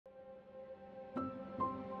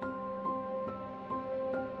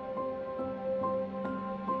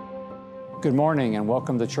Good morning and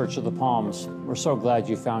welcome to Church of the Palms. We're so glad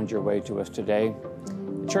you found your way to us today.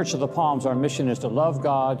 At Church of the Palms, our mission is to love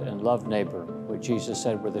God and love neighbor, what Jesus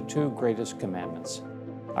said were the two greatest commandments.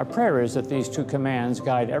 Our prayer is that these two commands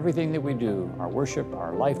guide everything that we do, our worship,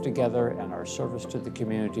 our life together, and our service to the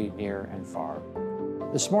community near and far.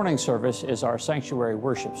 This morning's service is our sanctuary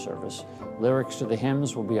worship service. Lyrics to the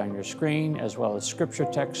hymns will be on your screen, as well as scripture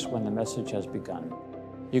texts when the message has begun.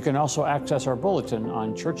 You can also access our bulletin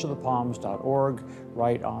on churchofthepalms.org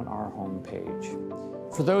right on our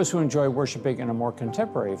homepage. For those who enjoy worshiping in a more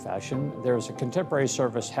contemporary fashion, there is a contemporary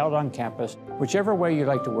service held on campus. Whichever way you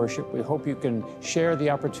like to worship, we hope you can share the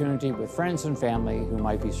opportunity with friends and family who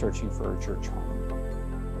might be searching for a church home.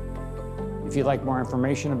 If you'd like more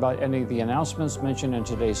information about any of the announcements mentioned in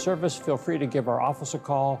today's service, feel free to give our office a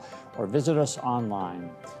call or visit us online.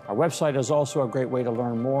 Our website is also a great way to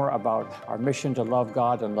learn more about our mission to love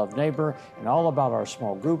God and love neighbor, and all about our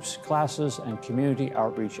small groups, classes, and community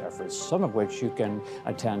outreach efforts, some of which you can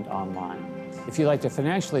attend online. If you'd like to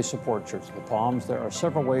financially support Church of the Palms, there are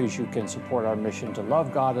several ways you can support our mission to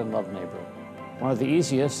love God and love neighbor. One of the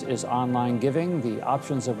easiest is online giving, the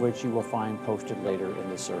options of which you will find posted later in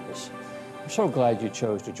the service. I'm so glad you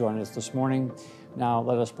chose to join us this morning. Now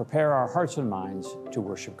let us prepare our hearts and minds to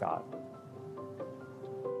worship God.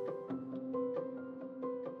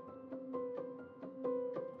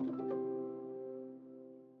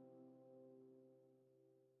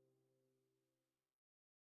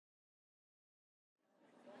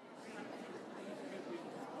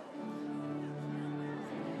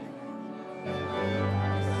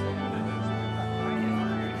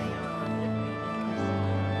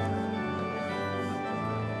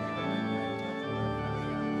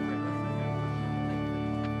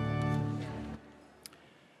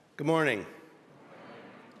 Good morning.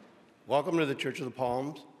 Welcome to the Church of the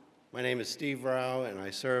Palms. My name is Steve Rao, and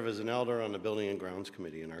I serve as an elder on the Building and Grounds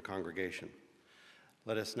Committee in our congregation.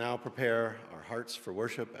 Let us now prepare our hearts for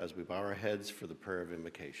worship as we bow our heads for the prayer of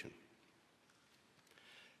invocation.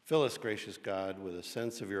 Fill us, gracious God, with a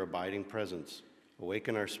sense of your abiding presence.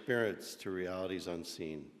 Awaken our spirits to realities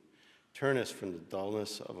unseen. Turn us from the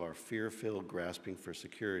dullness of our fear-filled grasping for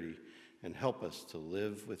security, and help us to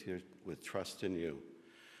live with trust in you.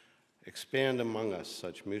 Expand among us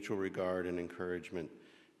such mutual regard and encouragement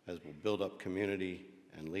as will build up community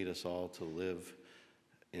and lead us all to live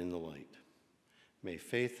in the light. May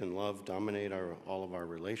faith and love dominate all of our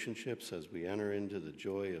relationships as we enter into the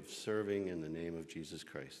joy of serving in the name of Jesus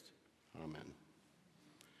Christ. Amen.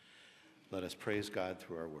 Let us praise God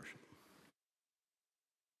through our worship.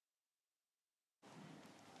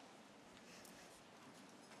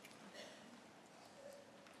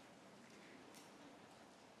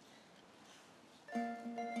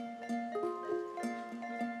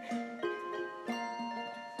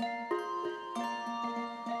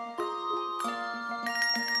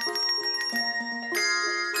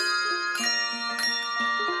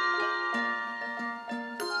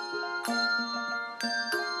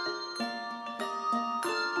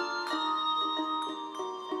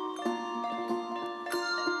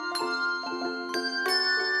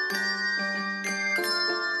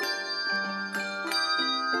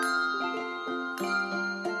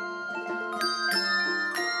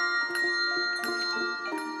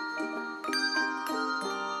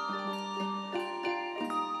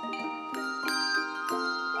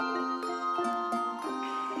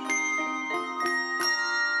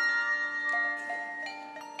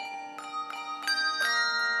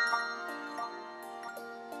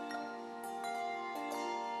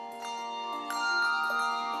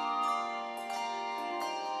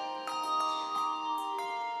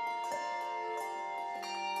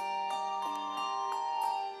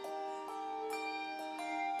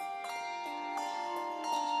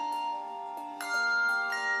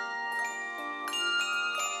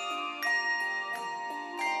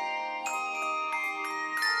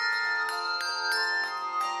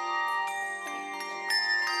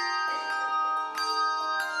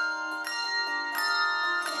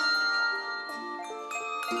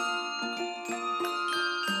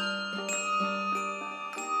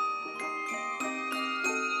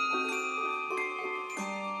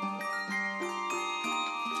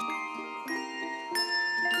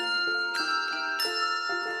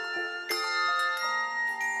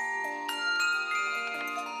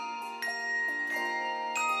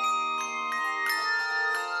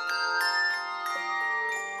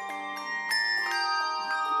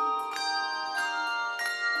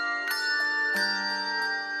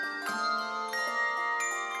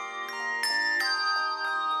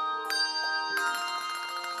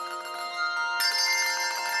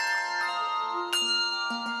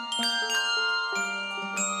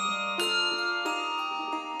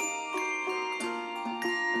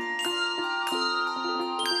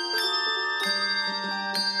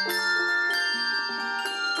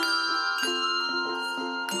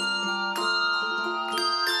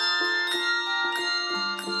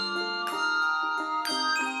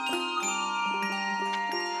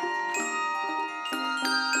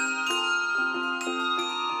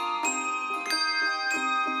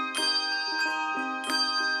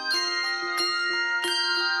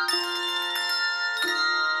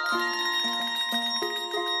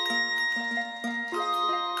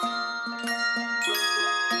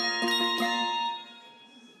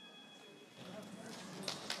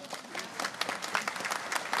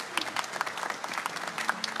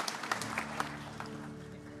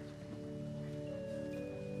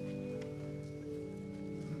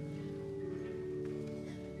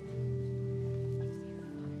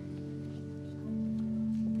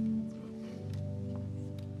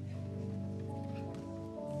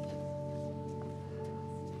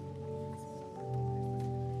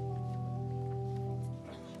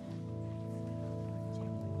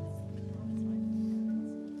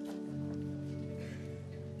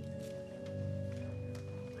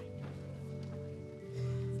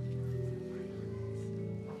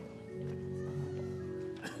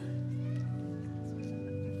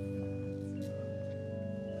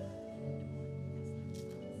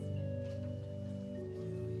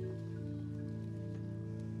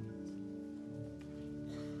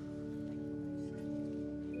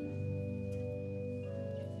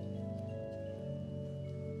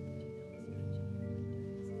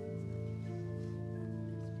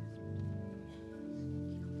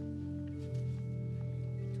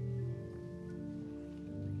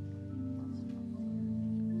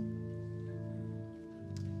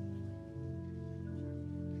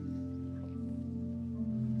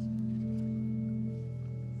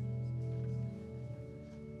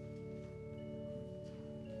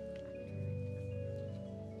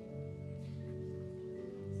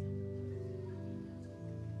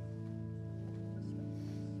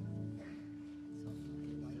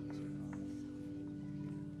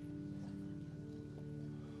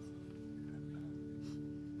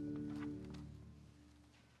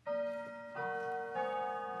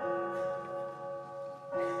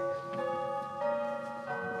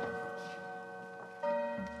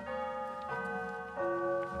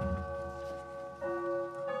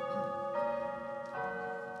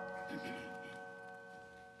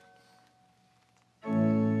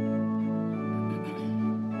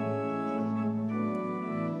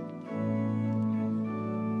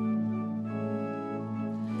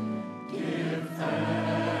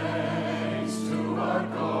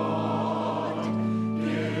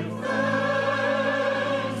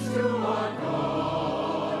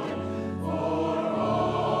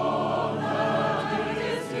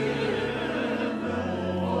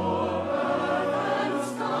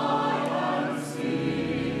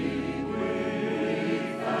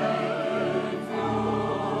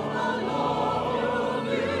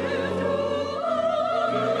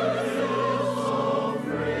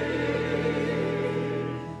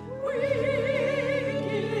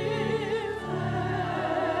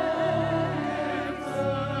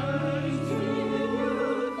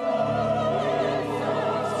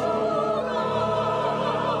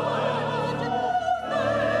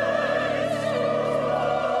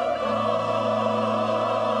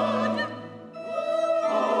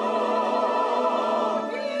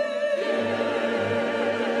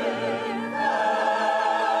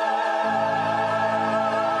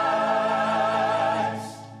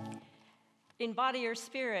 In body or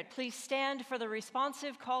spirit, please stand for the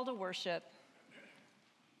responsive call to worship.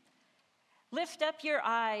 Lift up your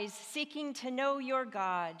eyes, seeking to know your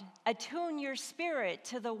God. Attune your spirit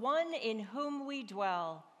to the one in whom we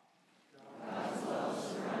dwell. God's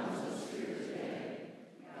love surrounds us here today.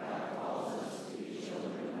 God calls us to be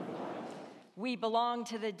children of light. We belong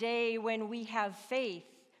to the day when we have faith.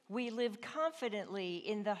 We live confidently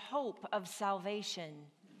in the hope of salvation.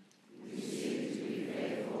 We seek to be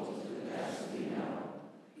faithful to the best we know.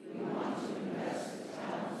 We want to invest the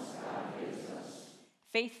talents God gives us.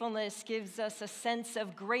 Faithfulness gives us a sense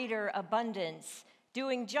of greater abundance.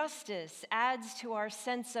 Doing justice adds to our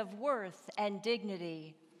sense of worth and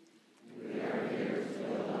dignity. We are here to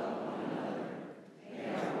build up one another.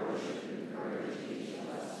 May our worship encourage each of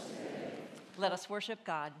us today. Let us worship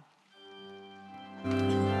God.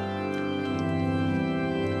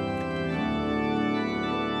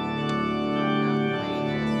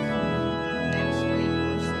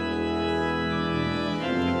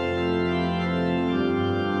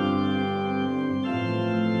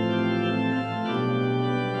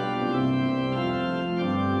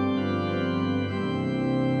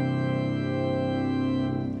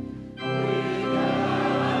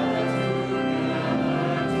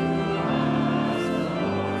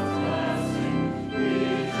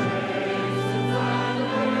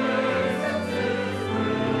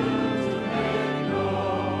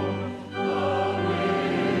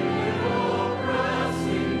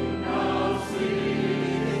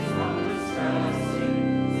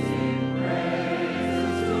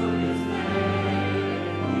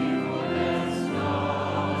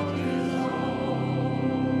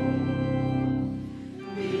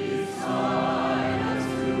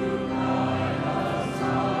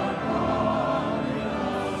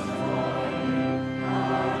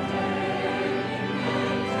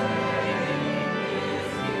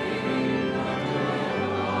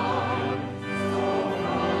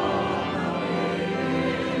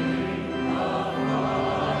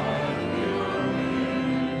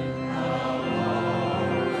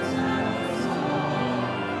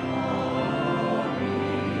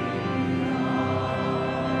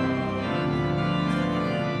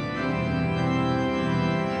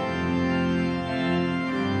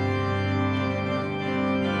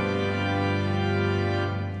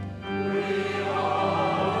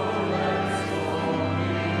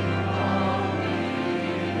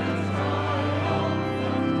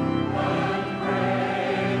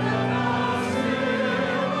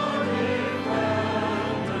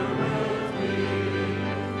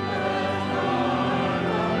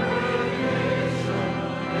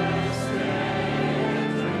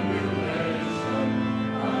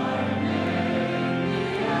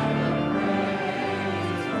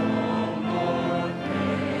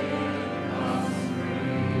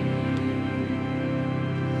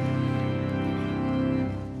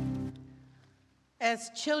 As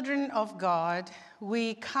children of God,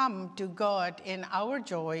 we come to God in our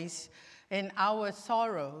joys, in our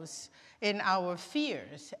sorrows, in our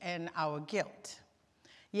fears, and our guilt.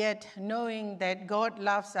 Yet, knowing that God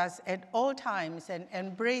loves us at all times and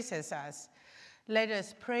embraces us, let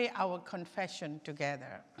us pray our confession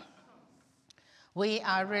together. We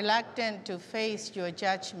are reluctant to face your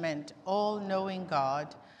judgment, all-knowing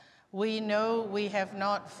God. We know we have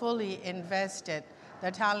not fully invested the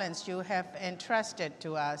talents you have entrusted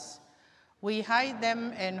to us. We hide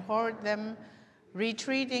them and hoard them,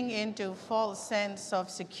 retreating into false sense of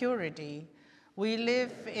security. We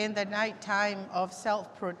live in the nighttime of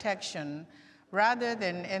self-protection rather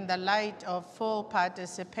than in the light of full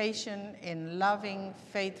participation in loving,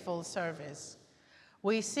 faithful service.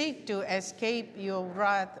 We seek to escape your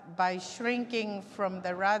wrath by shrinking from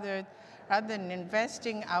the rather than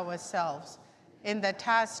investing ourselves in the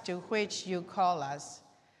task to which you call us.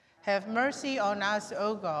 Have mercy on us,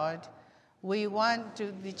 O God. We want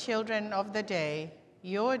to the children of the day,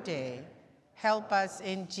 your day. Help us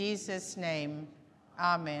in Jesus' name.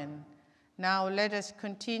 Amen. Now let us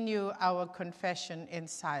continue our confession in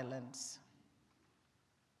silence.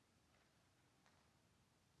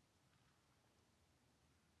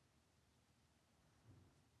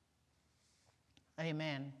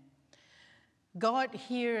 Amen. God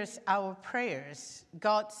hears our prayers.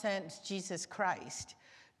 God sends Jesus Christ.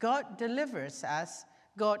 God delivers us.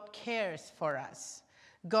 God cares for us.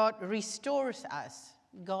 God restores us.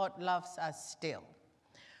 God loves us still.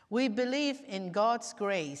 We believe in God's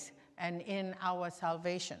grace and in our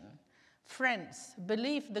salvation. Friends,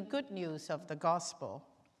 believe the good news of the gospel.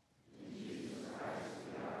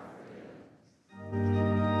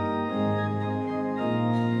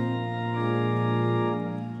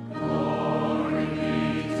 Glory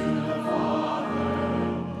be to the Father,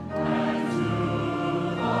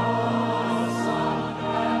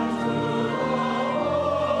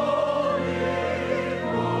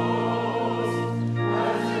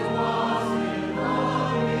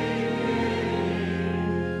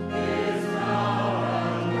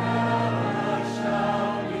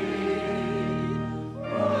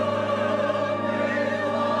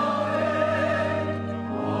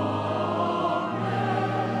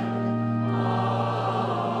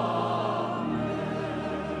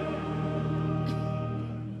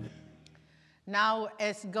 Now,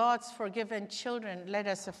 as God's forgiven children, let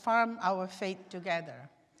us affirm our faith together.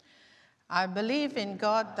 I believe in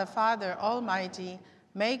God the Father Almighty,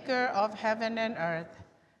 maker of heaven and earth,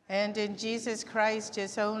 and in Jesus Christ,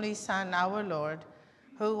 his only Son, our Lord,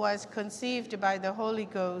 who was conceived by the Holy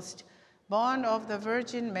Ghost, born of the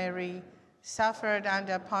Virgin Mary, suffered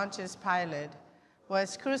under Pontius Pilate,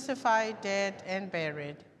 was crucified, dead, and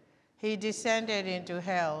buried. He descended into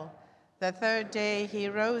hell. The third day he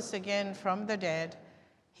rose again from the dead.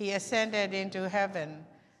 He ascended into heaven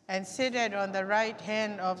and sitteth on the right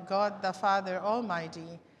hand of God the Father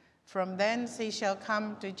Almighty. From thence he shall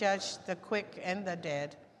come to judge the quick and the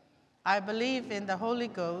dead. I believe in the Holy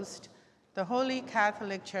Ghost, the Holy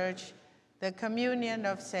Catholic Church, the communion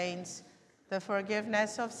of saints, the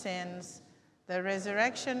forgiveness of sins, the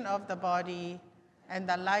resurrection of the body, and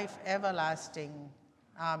the life everlasting.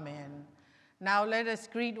 Amen. Now let us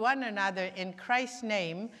greet one another in Christ's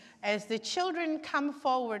name as the children come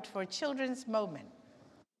forward for Children's Moment.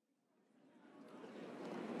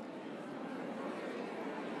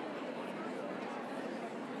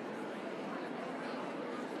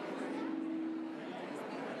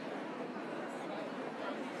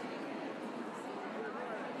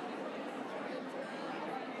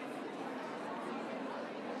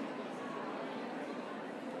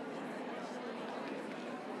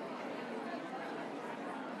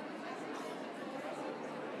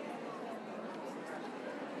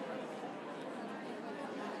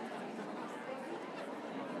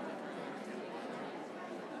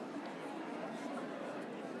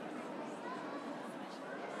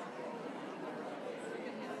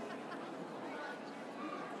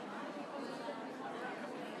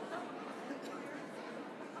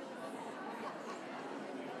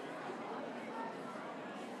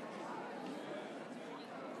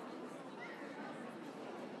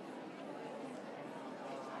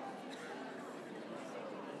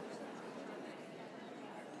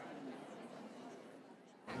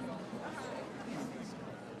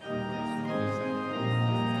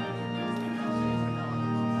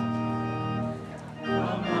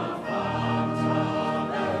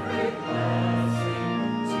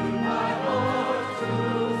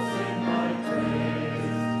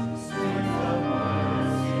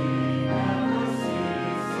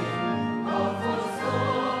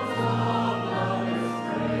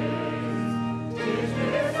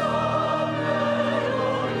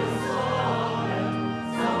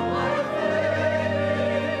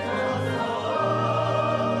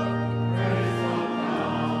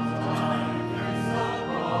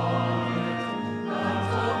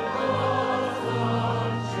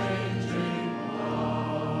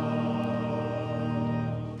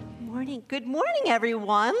 Good morning,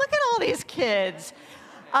 everyone. Look at all these kids.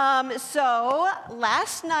 So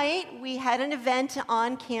last night we had an event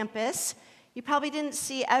on campus. You probably didn't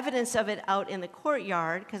see evidence of it out in the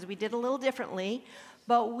courtyard because we did a little differently,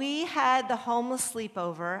 but we had the homeless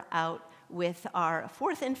sleepover out with our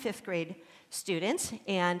 4th and 5th grade students,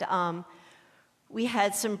 and we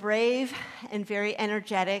had some brave and very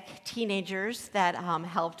energetic teenagers that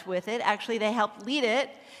helped with it. Actually, they helped lead it.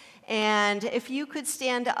 And if you could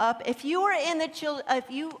stand up, if you were in the if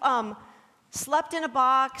you slept in a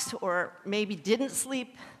box or maybe didn't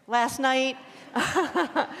sleep last night,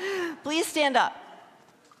 please stand up.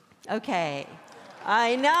 Okay,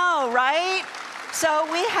 I know, right? So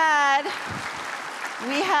we had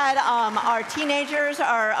our teenagers,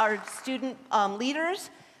 our student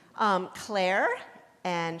leaders, Claire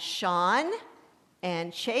and Sean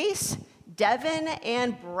and Chase, Devin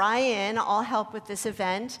and Brian all help with this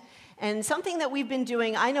event. And something that we've been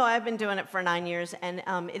doing, I know I've been doing it for 9 years, and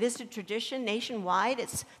it is a tradition nationwide.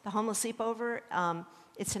 It's the homeless sleepover.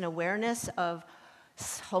 It's an awareness of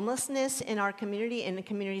homelessness in our community, in the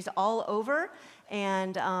communities all over.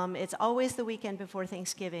 And it's always the weekend before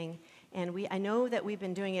Thanksgiving. And I know that we've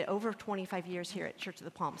been doing it over 25 years here at Church of the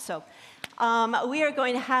Palms. So we are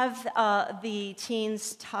going to have the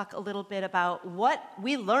teens talk a little bit about what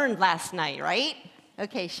we learned last night, right?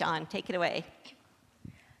 Okay, Sean, take it away.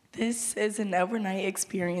 This is an overnight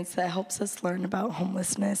experience that helps us learn about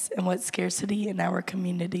homelessness and what scarcity in our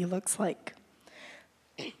community looks like.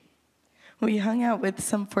 We hung out with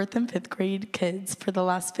some 4th and 5th grade kids for the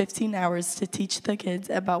last 15 hours to teach the kids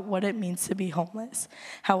about what it means to be homeless,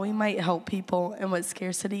 how we might help people, and what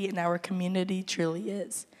scarcity in our community truly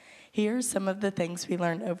is. Here are some of the things we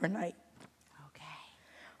learned overnight. Okay.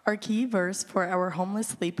 Our key verse for our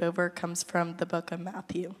homeless sleepover comes from the book of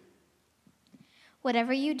Matthew.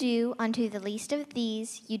 Whatever you do unto the least of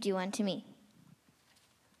these, you do unto me.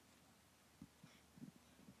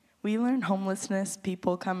 We learn homelessness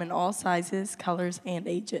people come in all sizes, colors, and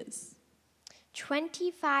ages.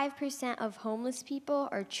 25% of homeless people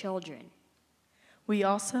are children. We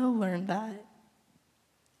also learned that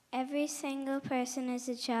every single person is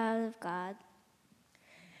a child of God.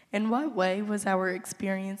 In what way was our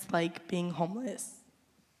experience like being homeless?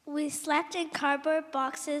 We slept in cardboard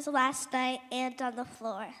boxes last night and on the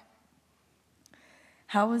floor.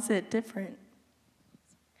 How was it different?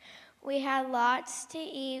 We had lots to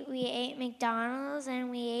eat. We ate McDonald's and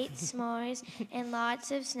we ate s'mores and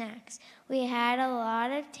lots of snacks. We had a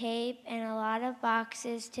lot of tape and a lot of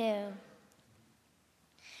boxes too.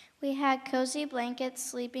 We had cozy blankets,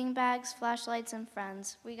 sleeping bags, flashlights, and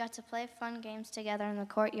friends. We got to play fun games together in the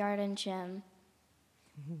courtyard and gym.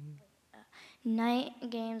 Night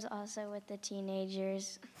games also with the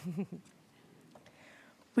teenagers.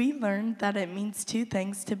 We learned that it means two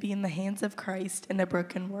things to be in the hands of Christ in a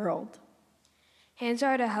broken world. Hands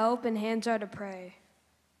are to help and hands are to pray.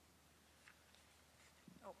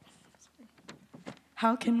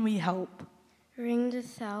 How can we help? Ring the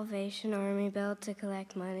Salvation Army bell to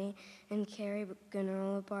collect money and carry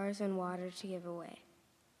granola bars and water to give away.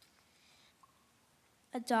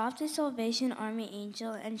 Adopt a Salvation Army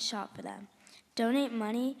angel and shop for them. Donate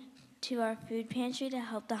money to our food pantry to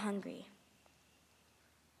help the hungry.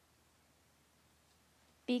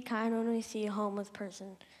 Be kind when we see a homeless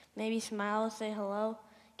person. Maybe smile, say hello,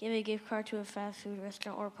 give a gift card to a fast food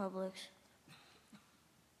restaurant or Publix.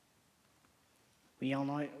 We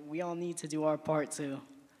all need to do our part too.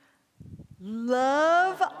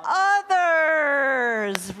 Love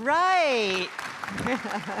others, right?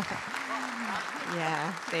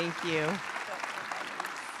 Yeah, thank you.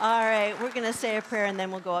 All right, we're going to say a prayer and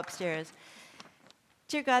then we'll go upstairs.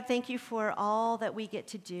 Dear God, thank you for all that we get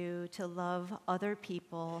to do to love other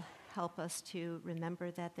people. Help us to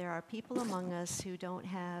remember that there are people among us who don't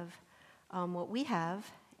have what we have,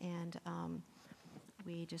 and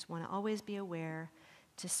we just want to always be aware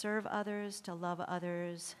to serve others, to love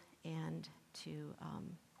others, and to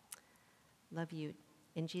love you.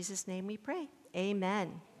 In Jesus' name we pray.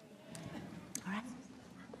 Amen. All right.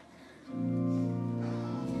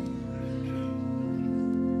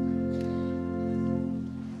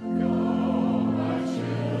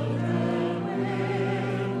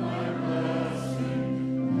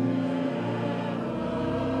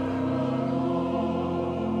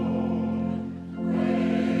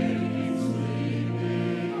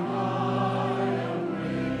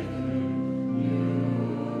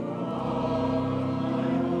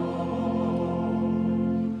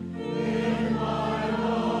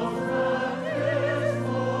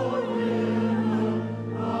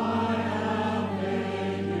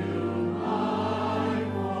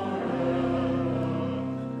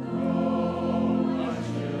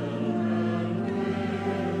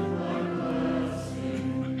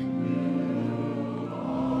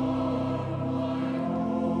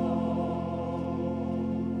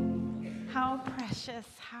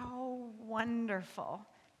 How wonderful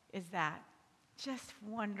is that? Just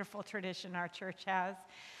wonderful tradition our church has.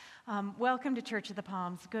 Welcome to Church of the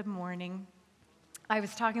Palms. Good morning. I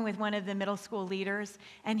was talking with one of the middle school leaders,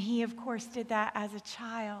 and he, of course, did that as a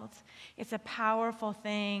child. It's a powerful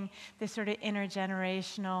thing, this sort of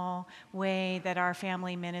intergenerational way that our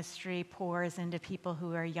family ministry pours into people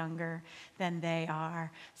who are younger than they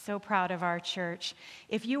are. So proud of our church.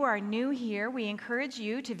 If you are new here, we encourage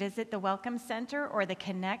you to visit the Welcome Center or the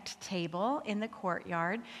Connect table in the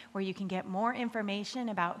courtyard, where you can get more information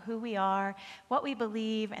about who we are, what we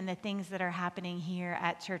believe, and the things that are happening here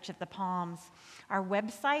at Church of the Palms. Our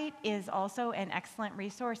website is also an excellent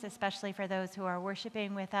resource, especially for those who are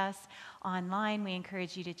worshiping with us online. We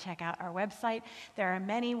encourage you to check out our website. There are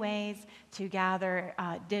many ways to gather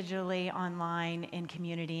digitally online in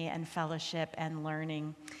community and fellowship and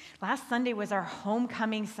learning. Last Sunday was our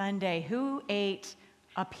homecoming Sunday. Who ate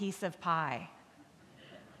a piece of pie?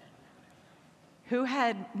 Who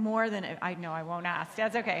had more than, I know I won't ask.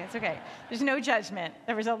 That's okay, it's okay. There's no judgment.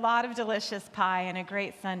 There was a lot of delicious pie and a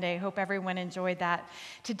great Sunday. Hope everyone enjoyed that.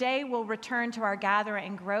 Today we'll return to our Gather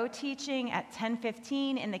and Grow teaching at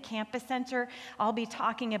 10:15 in the campus center. I'll be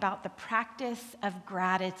talking about the practice of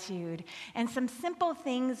gratitude and some simple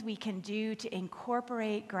things we can do to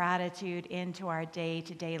incorporate gratitude into our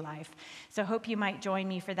day-to-day life. So hope you might join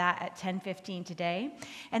me for that at 10:15 today.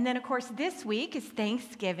 And then, of course, this week is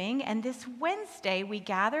Thanksgiving, and this Wednesday we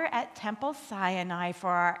gather at Temple Sinai for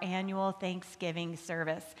our annual Thanksgiving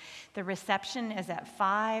service. The reception is at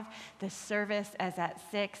 5, the service is at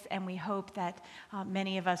 6, and we hope that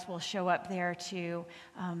many of us will show up there to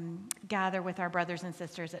gather with our brothers and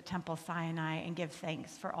sisters at Temple Sinai and give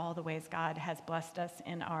thanks for all the ways God has blessed us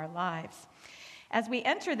in our lives. As we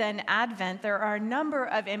enter then Advent, there are a number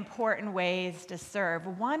of important ways to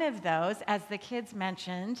serve. One of those, as the kids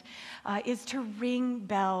mentioned, is to ring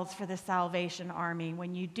bells for the Salvation Army.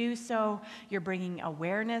 When you do so, you're bringing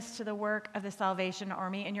awareness to the work of the Salvation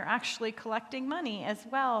Army, and you're actually collecting money as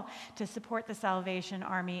well to support the Salvation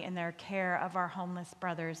Army in their care of our homeless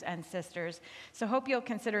brothers and sisters. So hope you'll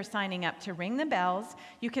consider signing up to ring the bells.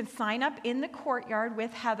 You can sign up in the courtyard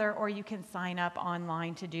with Heather, or you can sign up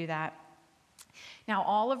online to do that. Now,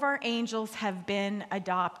 all of our angels have been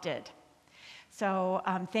adopted. So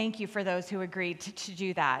thank you for those who agreed to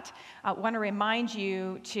do that. I want to remind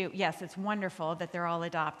you to, yes, it's wonderful that they're all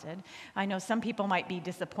adopted. I know some people might be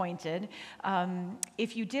disappointed.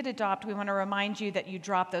 If you did adopt, we want to remind you that you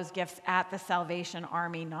drop those gifts at the Salvation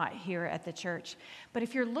Army, not here at the church. But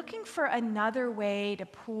if you're looking for another way to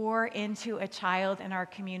pour into a child in our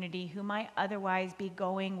community who might otherwise be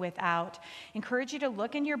going without, I encourage you to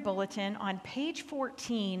look in your bulletin. On page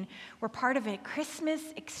 14, we're part of a Christmas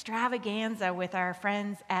extravaganza with our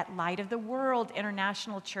friends at Light of the World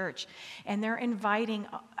International Church, and they're inviting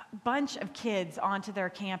a bunch of kids onto their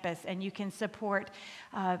campus, and you can support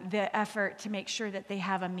the effort to make sure that they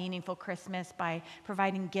have a meaningful Christmas by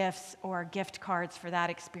providing gifts or gift cards for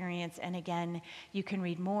that experience. And again, you can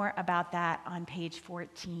read more about that on page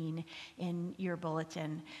 14 in your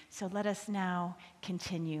bulletin. So let us now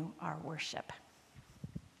continue our worship.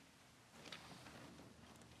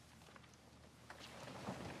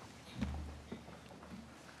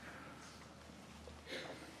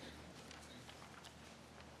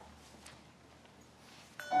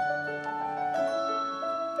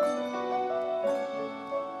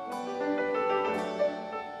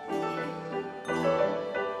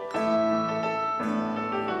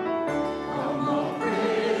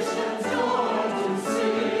 Christians, join to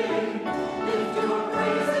sing, lift your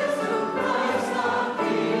praises to Christ.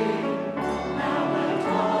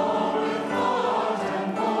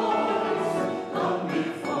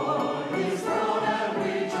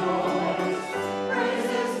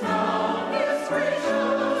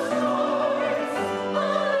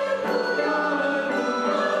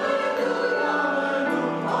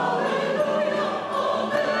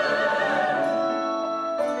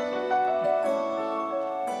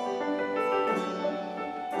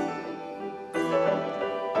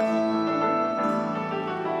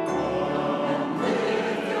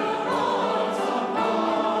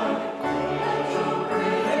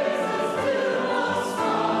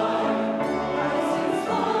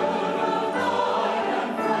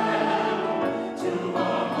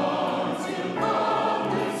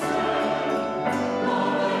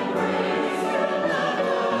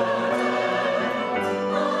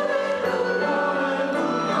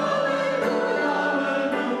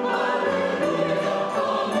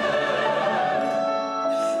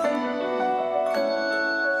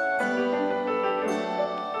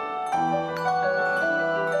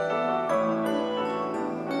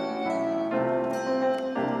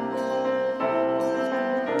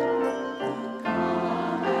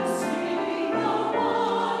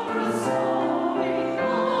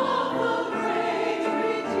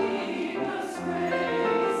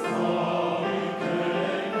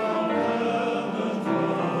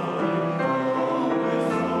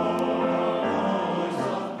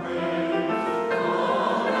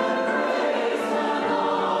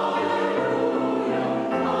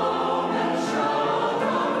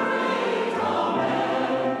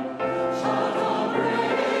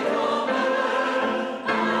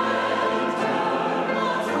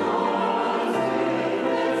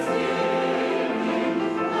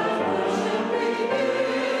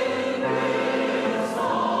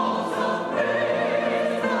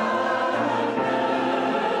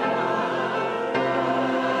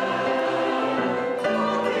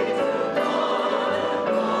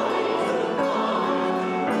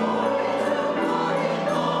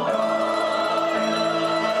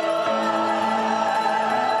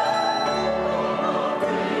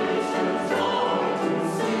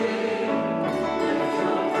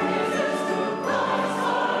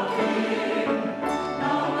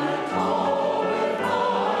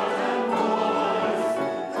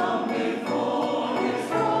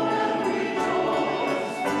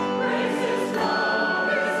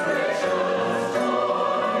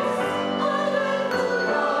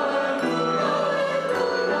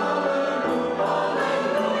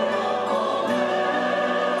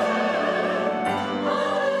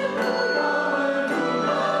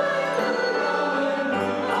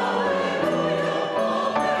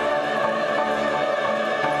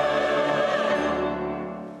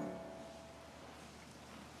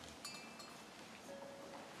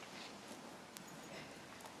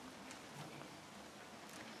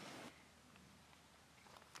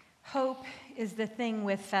 Hope is the thing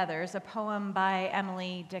with feathers, a poem by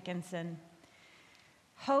Emily Dickinson.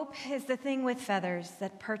 Hope is the thing with feathers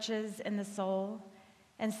that perches in the soul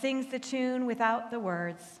and sings the tune without the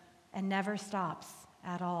words and never stops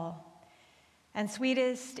at all. And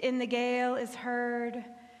sweetest in the gale is heard,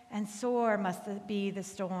 and sore must be the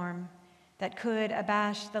storm that could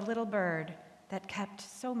abash the little bird that kept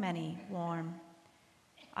so many warm.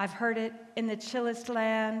 I've heard it in the chillest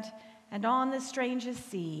land and on the strangest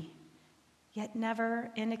sea, yet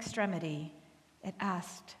never in extremity it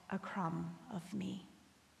asked a crumb of me.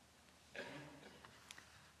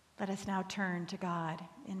 Let us now turn to God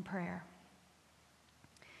in prayer.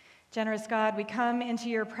 Generous God, we come into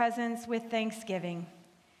your presence with thanksgiving.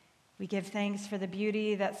 We give thanks for the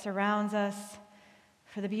beauty that surrounds us,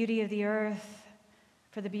 for the beauty of the earth,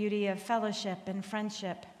 for the beauty of fellowship and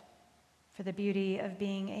friendship, for the beauty of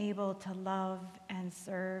being able to love and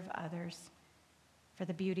serve others, for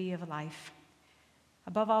the beauty of life.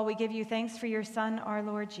 Above all, we give you thanks for your Son, our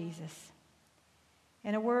Lord Jesus.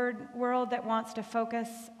 In a world that wants to focus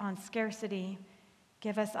on scarcity,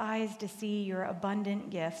 give us eyes to see your abundant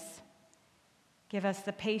gifts. Give us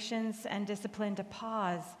the patience and discipline to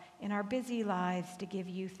pause in our busy lives to give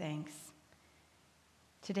you thanks.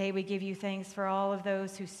 Today we give you thanks for all of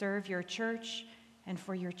those who serve your church and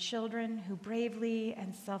for your children who bravely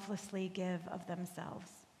and selflessly give of themselves.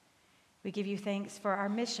 We give you thanks for our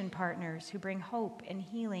mission partners who bring hope and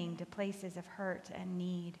healing to places of hurt and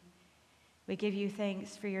need. We give you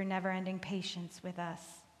thanks for your never-ending patience with us.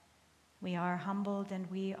 We are humbled and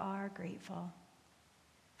we are grateful.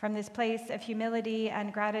 From this place of humility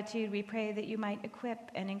and gratitude, we pray that you might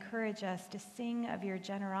equip and encourage us to sing of your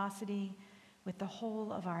generosity with the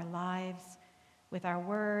whole of our lives, with our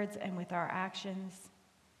words and with our actions.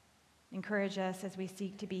 Encourage us as we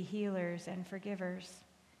seek to be healers and forgivers.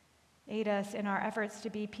 Aid us in our efforts to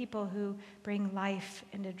be people who bring life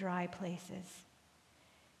into dry places.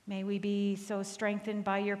 May we be so strengthened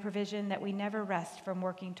by your provision that we never rest from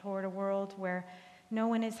working toward a world where no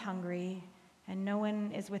one is hungry and no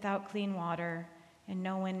one is without clean water and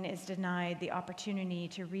no one is denied the opportunity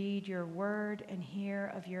to read your word and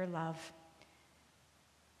hear of your love.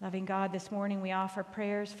 Loving God, this morning we offer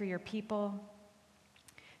prayers for your people.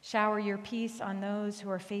 Shower your peace on those who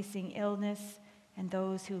are facing illness and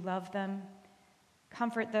those who love them.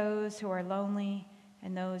 Comfort those who are lonely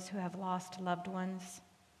and those who have lost loved ones.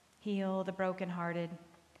 Heal the brokenhearted.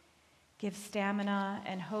 Give stamina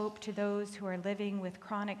and hope to those who are living with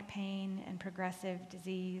chronic pain and progressive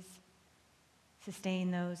disease.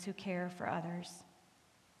 Sustain those who care for others.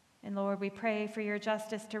 And Lord, we pray for your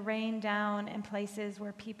justice to rain down in places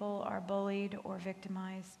where people are bullied or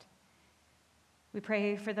victimized. We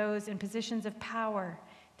pray for those in positions of power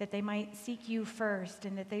that they might seek you first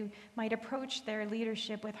and that they might approach their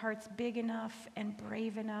leadership with hearts big enough and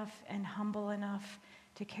brave enough and humble enough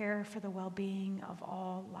to care for the well-being of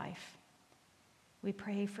all life. We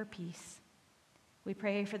pray for peace. We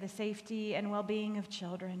pray for the safety and well-being of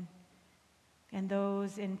children and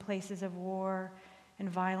those in places of war and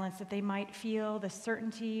violence, that they might feel the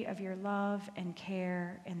certainty of your love and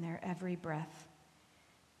care in their every breath.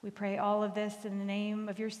 We pray all of this in the name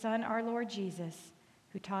of your Son, our Lord Jesus,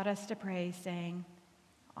 who taught us to pray, saying,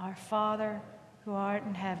 Our Father, who art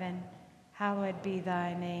in heaven, hallowed be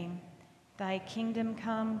thy name. Thy kingdom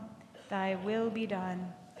come, thy will be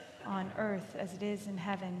done, on earth as it is in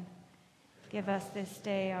heaven. Give us this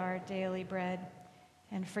day our daily bread,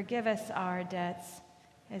 and forgive us our debts,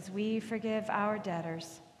 as we forgive our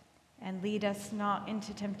debtors. And lead us not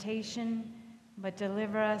into temptation, but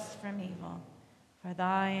deliver us from evil. For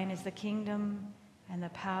thine is the kingdom, and the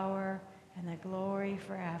power, and the glory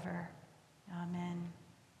forever. Amen.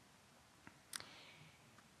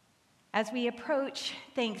 As we approach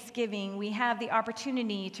Thanksgiving, we have the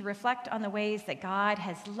opportunity to reflect on the ways that God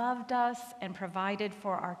has loved us and provided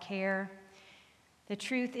for our care. The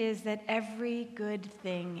truth is that every good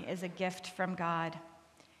thing is a gift from God.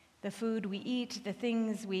 The food we eat, the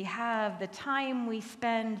things we have, the time we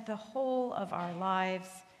spend, the whole of our lives.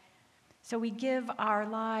 So we give our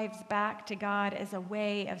lives back to God as a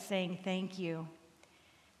way of saying thank you.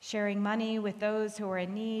 Sharing money with those who are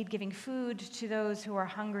in need, giving food to those who are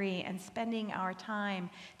hungry, and spending our time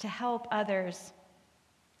to help others.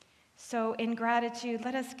 So in gratitude,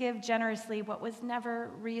 let us give generously what was never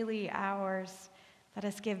really ours. Let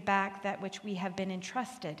us give back that which we have been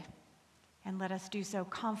entrusted, and let us do so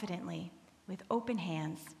confidently with open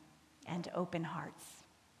hands and open hearts.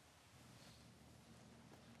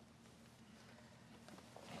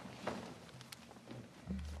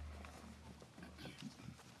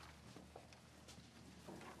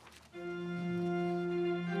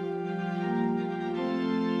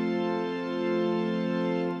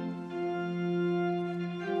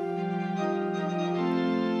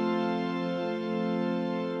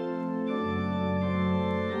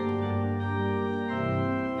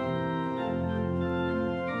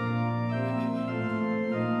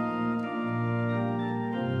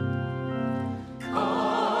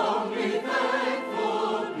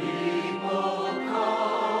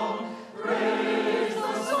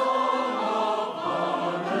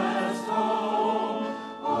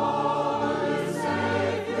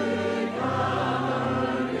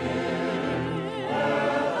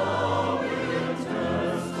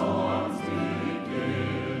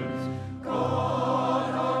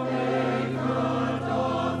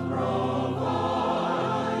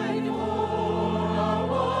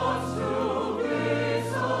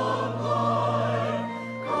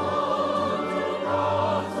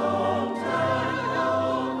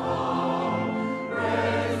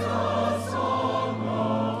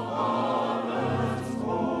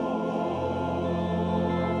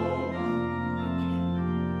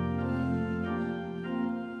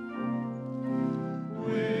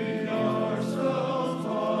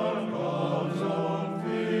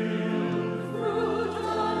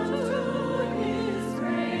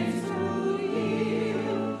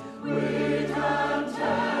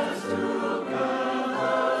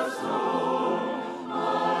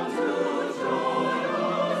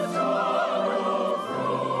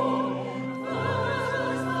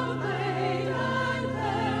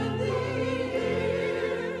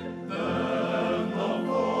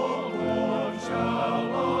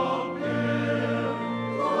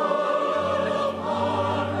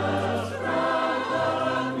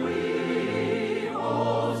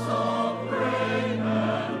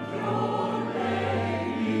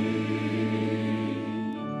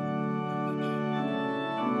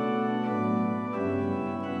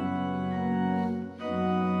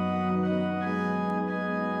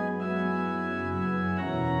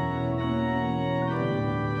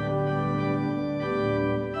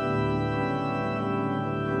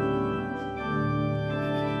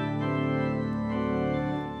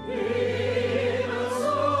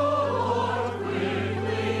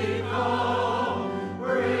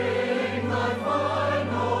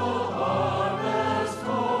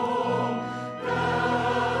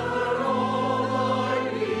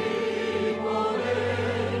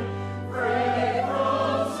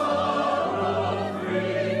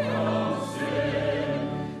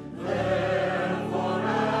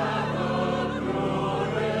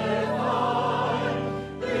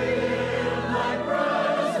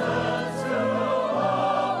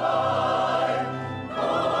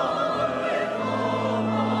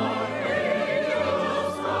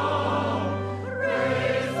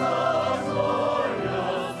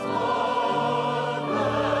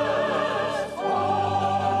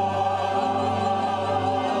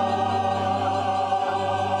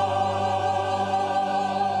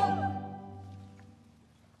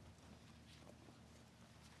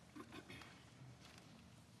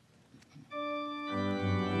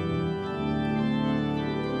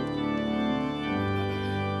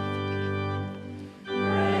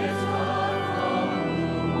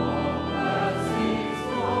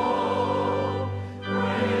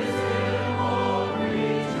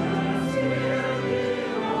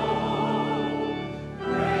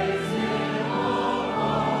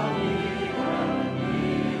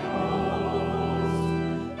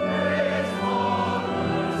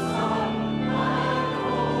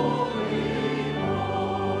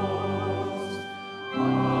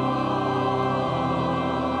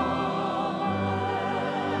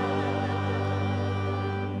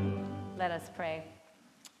 Let us pray.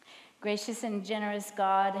 Gracious and generous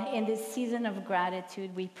God, in this season of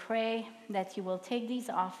gratitude, we pray that you will take these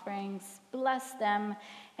offerings, bless them,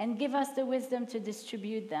 and give us the wisdom to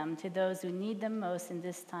distribute them to those who need them most in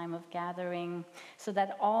this time of gathering, so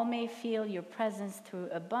that all may feel your presence through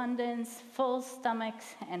abundance, full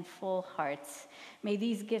stomachs, and full hearts. May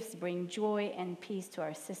these gifts bring joy and peace to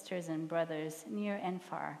our sisters and brothers near and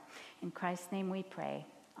far. In Christ's name we pray.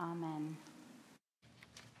 Amen.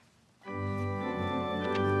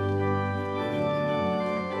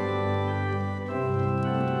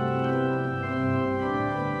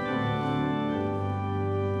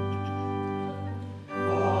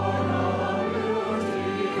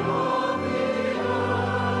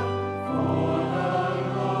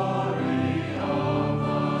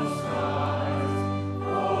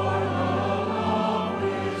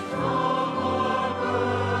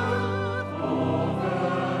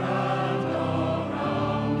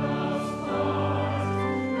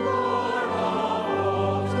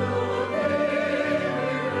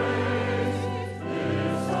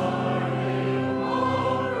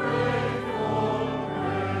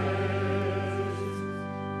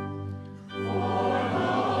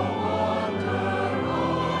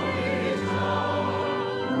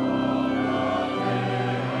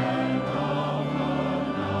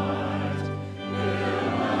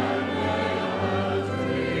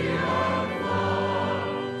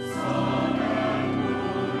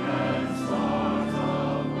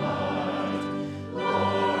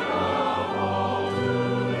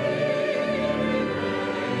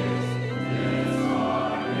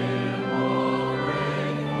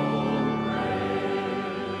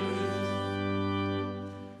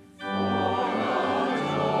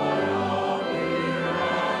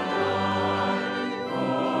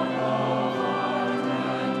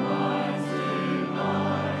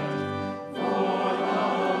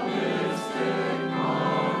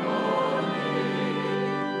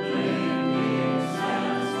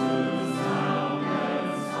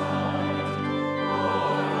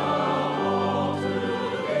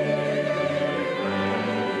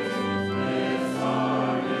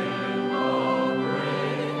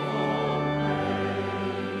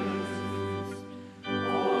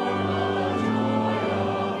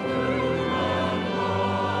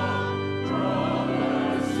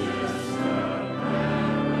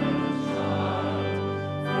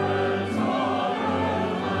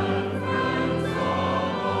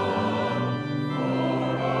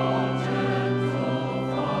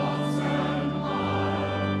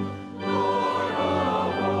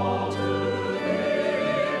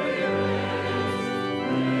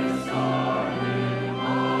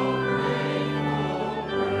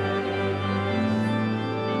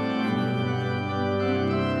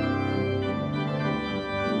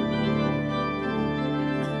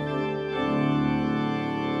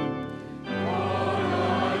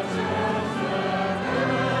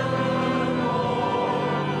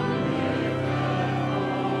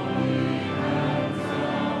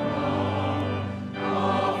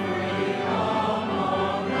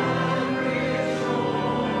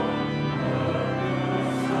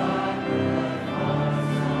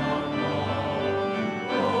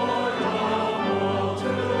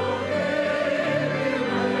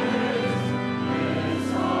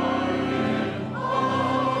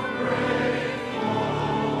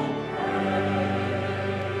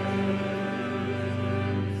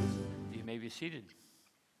 Seated.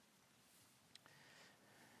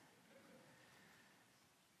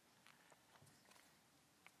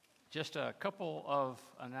 Just a couple of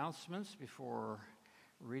announcements before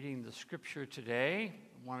reading the scripture today.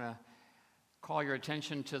 I want to call your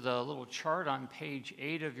attention to the little chart on page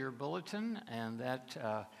 8 of your bulletin, and that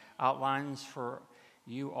outlines for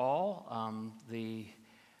you all the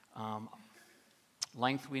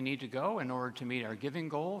length we need to go in order to meet our giving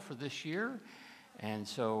goal for this year. And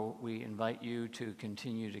so we invite you to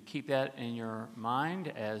continue to keep that in your mind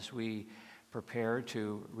as we prepare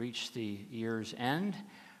to reach the year's end,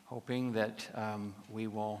 hoping that we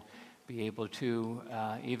will be able to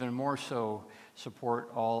even more so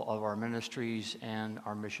support all of our ministries and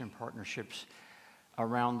our mission partnerships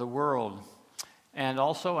around the world. And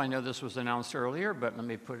also, I know this was announced earlier, but let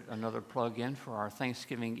me put another plug in for our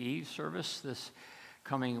Thanksgiving Eve service this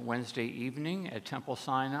coming Wednesday evening at Temple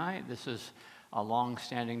Sinai. This is a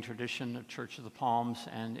long-standing tradition of Church of the Palms,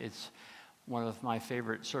 and it's one of my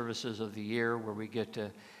favorite services of the year, where we get to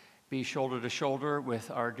be shoulder to shoulder with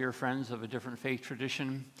our dear friends of a different faith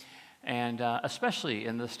tradition, and especially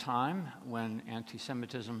in this time when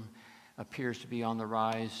anti-Semitism appears to be on the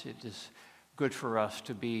rise, it is good for us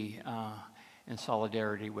to be in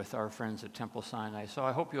solidarity with our friends at Temple Sinai. So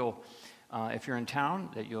I hope you'll, if you're in town,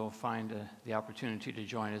 that you'll find the opportunity to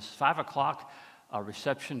join us. 5 o'clock, a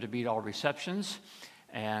reception to beat all receptions,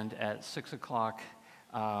 and at 6 o'clock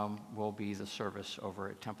will be the service over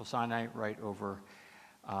at Temple Sinai, right over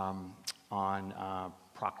on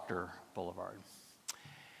Proctor Boulevard.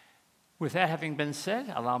 With that having been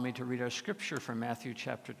said, allow me to read our scripture from Matthew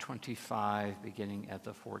chapter 25, beginning at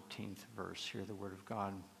the 14th verse. Hear the word of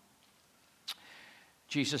God.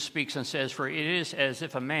 Jesus speaks and says, "For it is as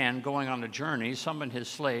if a man going on a journey summoned his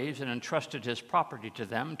slaves and entrusted his property to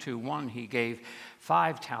them. To one he gave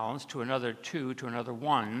 5 talents, to another 2, to another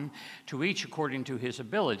 1, to each according to his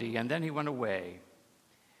ability, and then he went away.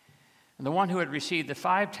 And the one who had received the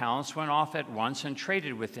 5 talents went off at once and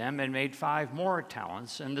traded with them and made 5 more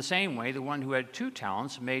talents. In the same way, the one who had 2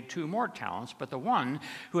 talents made 2 more talents. But the one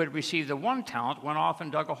who had received the 1 talent went off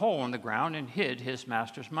and dug a hole in the ground and hid his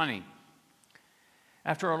master's money.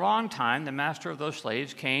 After a long time, the master of those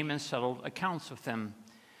slaves came and settled accounts with them.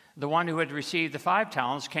 The one who had received the 5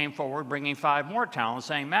 talents came forward, bringing 5 more talents,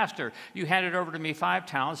 saying, 'Master, you handed over to me 5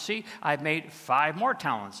 talents. See, I've made 5 more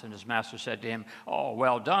talents.' And his master said to him, 'Oh,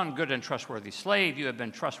 well done, good and trustworthy slave. You have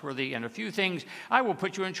been trustworthy in a few things. I will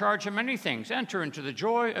put you in charge of many things. Enter into the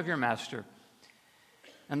joy of your master.'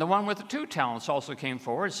 And the one with the 2 talents also came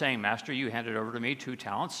forward, saying, 'Master, you handed over to me 2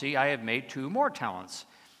 talents. See, I have made 2 more talents.'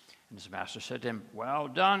 And his master said to him, 'Well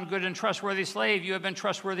done, good and trustworthy slave. You have been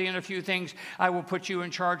trustworthy in a few things. I will put you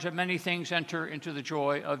in charge of many things. Enter into the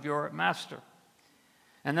joy of your master.'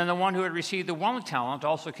 And then the one who had received the 1 talent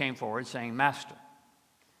also came forward, saying, 'Master,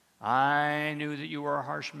 I knew that you were a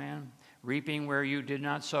harsh man, reaping where you did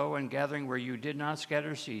not sow and gathering where you did not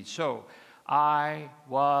scatter seed. So I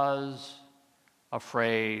was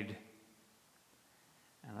afraid,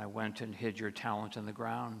 and I went and hid your talent in the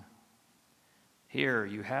ground. Here,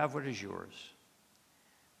 you have what is yours.'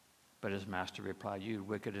 But his master replied, 'You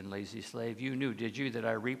wicked and lazy slave, you knew, did you, that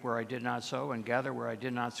I reap where I did not sow and gather where I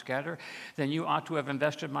did not scatter? Then you ought to have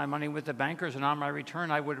invested my money with the bankers, and on my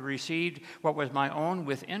return I would have received what was my own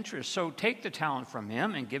with interest. So take the talent from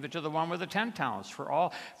him and give it to the one with the 10 talents.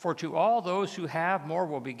 For to all those who have, more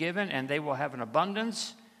will be given, and they will have an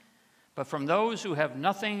abundance. But from those who have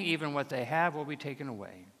nothing, even what they have will be taken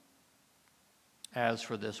away. As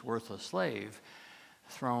for this worthless slave,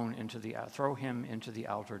 throw him into the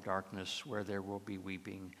outer darkness, where there will be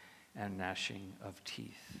weeping and gnashing of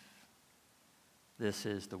teeth.'" This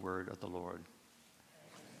is the word of the Lord.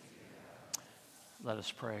 Let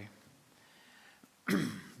us pray.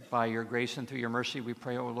 By your grace and through your mercy, we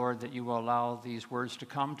pray, O Lord, that you will allow these words to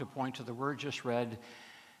come to point to the word just read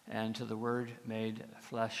and to the word made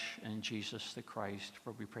flesh in Jesus the Christ.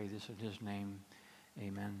 For we pray this in his name.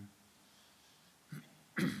 Amen.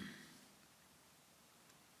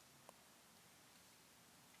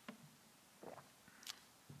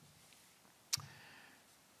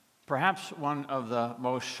 Perhaps one of the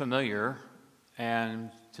most familiar, and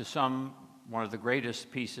to some, one of the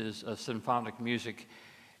greatest pieces of symphonic music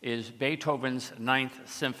is Beethoven's 9th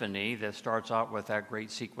Symphony, that starts out with that great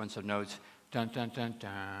sequence of notes, dun dun dun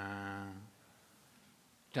dun,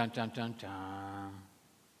 dun dun dun dun.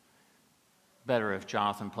 Better if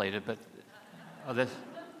Jonathan played it, but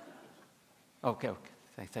okay,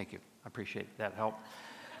 thank you. I appreciate that help.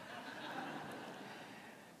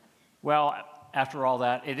 Well, after all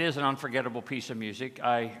that, it is an unforgettable piece of music.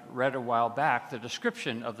 I read a while back the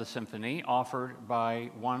description of the symphony offered by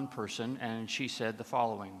one person, and she said the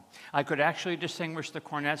following: "I could actually distinguish the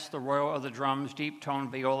cornets, the royal of the drums,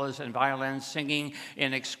 deep-toned violas, and violins singing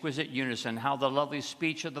in exquisite unison, how the lovely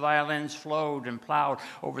speech of the violins flowed and plowed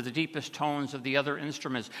over the deepest tones of the other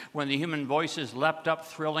instruments. When the human voices leapt up,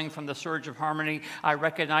 thrilling from the surge of harmony, I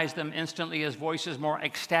recognized them instantly as voices more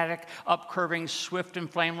ecstatic, upcurving, swift and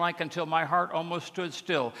flame-like, until my heart almost stood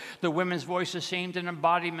still. The women's voices seemed an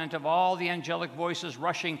embodiment of all the angelic voices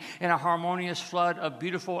rushing in a harmonious flood of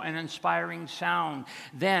beautiful and inspiring sound.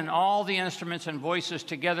 Then all the instruments and voices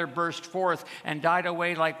together burst forth and died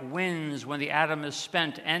away like winds when the atom is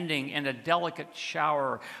spent, ending in a delicate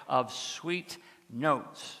shower of sweet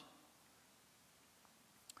notes."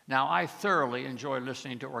 Now, I thoroughly enjoy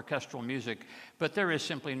listening to orchestral music, but there is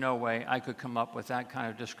simply no way I could come up with that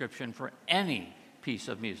kind of description for any piece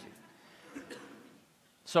of music.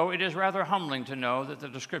 So it is rather humbling to know that the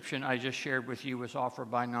description I just shared with you was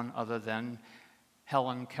offered by none other than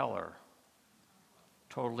Helen Keller.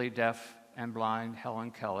 Totally deaf and blind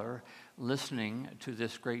Helen Keller, listening to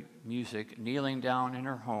this great music, kneeling down in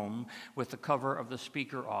her home with the cover of the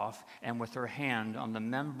speaker off and with her hand on the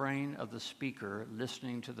membrane of the speaker,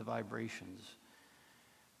 listening to the vibrations.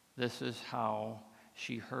 This is how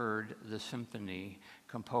she heard the symphony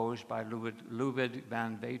composed by Ludwig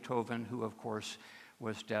van Beethoven, who, of course,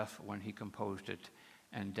 was deaf when he composed it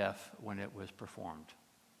and deaf when it was performed.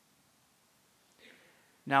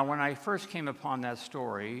 Now, when I first came upon that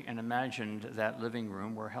story and imagined that living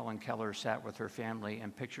room where Helen Keller sat with her family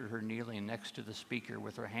and pictured her kneeling next to the speaker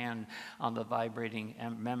with her hand on the vibrating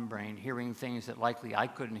membrane, hearing things that likely I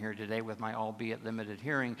couldn't hear today with my albeit limited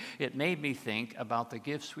hearing, it made me think about the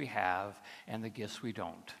gifts we have and the gifts we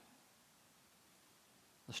don't.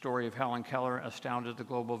 The story of Helen Keller astounded the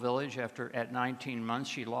global village after, at 19 months,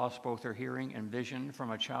 she lost both her hearing and vision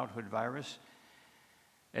from a childhood virus.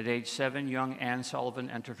 At age 7, young Anne Sullivan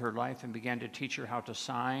entered her life and began to teach her how to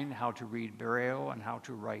sign, how to read Braille, and how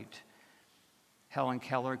to write. Helen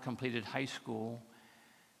Keller completed high school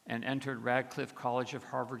and entered Radcliffe College of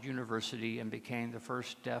Harvard University and became the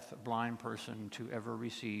first deaf-blind person to ever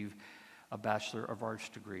receive a Bachelor of Arts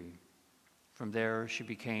degree. From there, she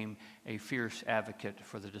became a fierce advocate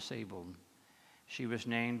for the disabled. She was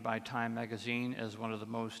named by Time magazine as one of the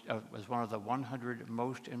 100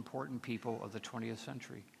 most important people of the 20th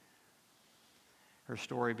century. Her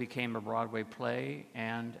story became a Broadway play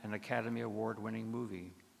and an Academy Award-winning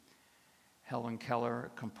movie. Helen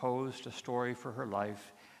Keller composed a story for her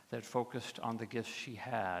life that focused on the gifts she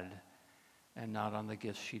had and not on the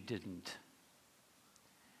gifts she didn't.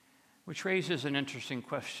 Which raises an interesting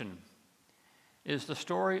question. Is the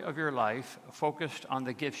story of your life focused on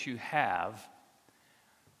the gifts you have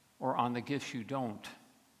or on the gifts you don't?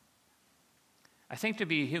 I think to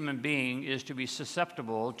be a human being is to be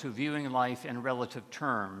susceptible to viewing life in relative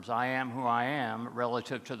terms. I am who I am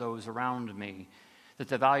relative to those around me. That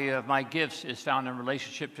the value of my gifts is found in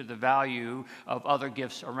relationship to the value of other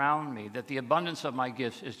gifts around me. That the abundance of my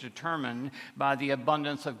gifts is determined by the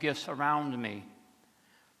abundance of gifts around me.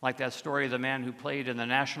 Like that story of the man who played in the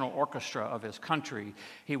national orchestra of his country.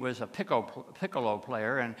 He was a piccolo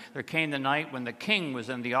player, and there came the night when the king was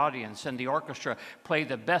in the audience, and the orchestra played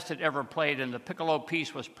the best it ever played, and the piccolo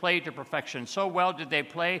piece was played to perfection. So well did they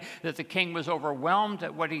play that the king was overwhelmed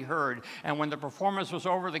at what he heard. And when the performance was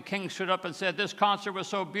over, the king stood up and said, "This concert was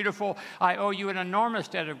so beautiful, I owe you an enormous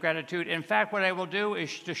debt of gratitude. In fact, what I will do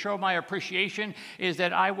is to show my appreciation is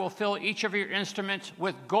that I will fill each of your instruments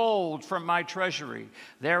with gold from my treasury."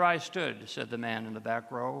 "There I stood," said the man in the back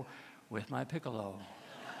row, "with my piccolo."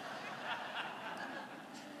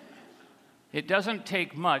 It doesn't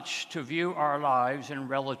take much to view our lives in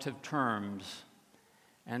relative terms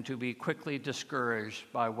and to be quickly discouraged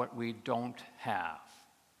by what we don't have.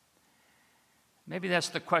 Maybe that's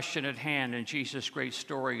the question at hand in Jesus' great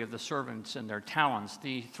story of the servants and their talents.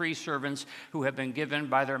 The 3 servants who have been given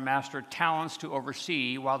by their master talents to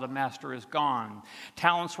oversee while the master is gone.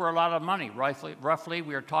 Talents were a lot of money. Roughly,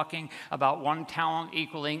 we are talking about 1 talent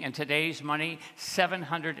equaling, in today's money,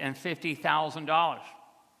 $750,000.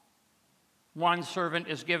 One servant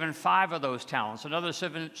is given 5 of those talents. Another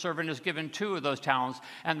servant is given 2 of those talents,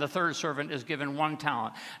 and the third servant is given 1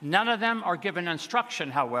 talent. None of them are given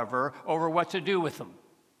instruction, however, over what to do with them.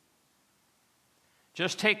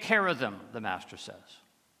 Just take care of them, the master says.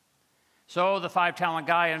 So the 5-talent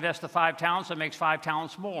guy invests the 5 talents and makes 5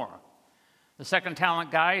 talents more. The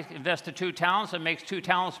 2nd-talent guy invests the 2 talents and makes 2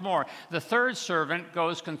 talents more. The third servant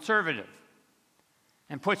goes conservative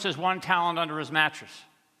and puts his 1 talent under his mattress.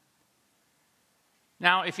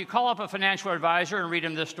 Now, if you call up a financial advisor and read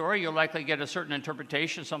him this story, you'll likely get a certain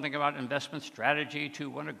interpretation, something about investment strategy, to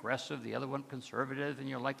one aggressive, the other one conservative, and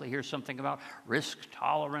you'll likely hear something about risk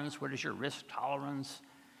tolerance. What is your risk tolerance?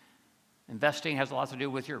 Investing has a lot to do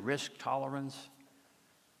with your risk tolerance,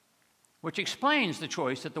 which explains the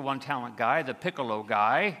choice that the 1-talent guy, the piccolo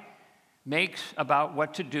guy, makes about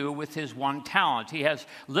what to do with his 1 talent. He has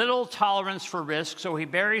little tolerance for risk, so he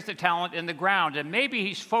buries the talent in the ground. And maybe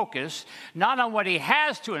he's focused not on what he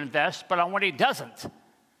has to invest, but on what he doesn't.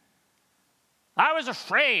 "I was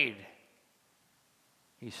afraid,"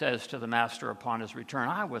 he says to the master upon his return.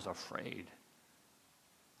 "I was afraid.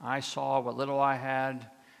 I saw what little I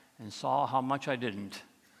had and saw how much I didn't.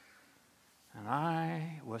 And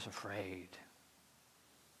I was afraid."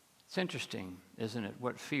 It's interesting, isn't it,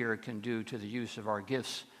 what fear can do to the use of our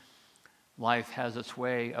gifts. Life has its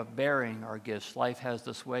way of bearing our gifts. Life has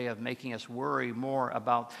this way of making us worry more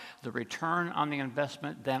about the return on the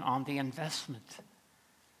investment than on the investment.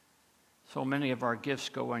 So many of our gifts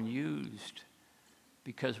go unused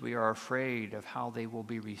because we are afraid of how they will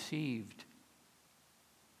be received.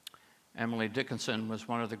 Emily Dickinson was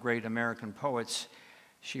one of the great American poets.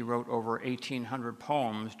 She wrote over 1,800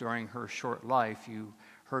 poems during her short life. You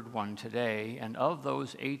heard one today, and of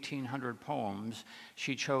those 1,800 poems,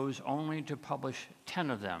 she chose only to publish 10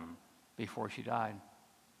 of them before she died.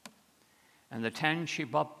 And the 10 she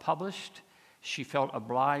published, she felt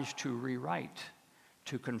obliged to rewrite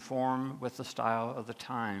to conform with the style of the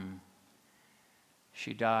time.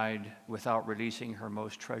 She died without releasing her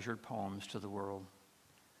most treasured poems to the world.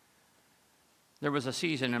 There was a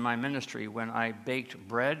season in my ministry when I baked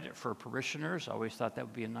bread for parishioners. I always thought that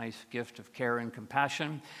would be a nice gift of care and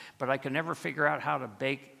compassion, but I could never figure out how to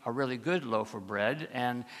bake a really good loaf of bread,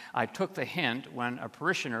 and I took the hint when a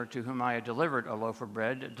parishioner to whom I had delivered a loaf of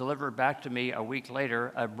bread delivered back to me a week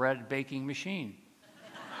later a bread baking machine.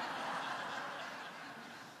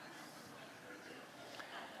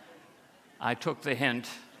 I took the hint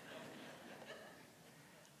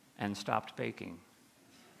and stopped baking.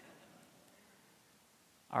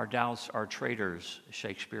 Our doubts are traitors,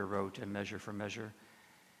 Shakespeare wrote in Measure for Measure,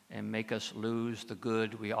 and make us lose the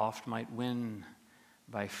good we oft might win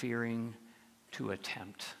by fearing to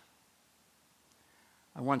attempt.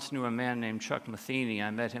 I once knew a man named Chuck Matheny. I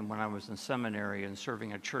met him when I was in seminary and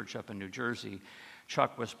serving a church up in New Jersey.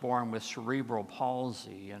 Chuck was born with cerebral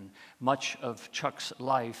palsy, and much of Chuck's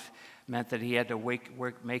life meant that he had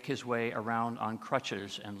to make his way around on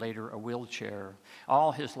crutches and later a wheelchair.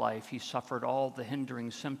 All his life, he suffered all the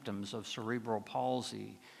hindering symptoms of cerebral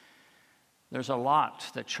palsy. There's a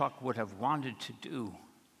lot that Chuck would have wanted to do.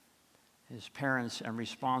 His parents, in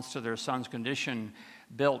response to their son's condition,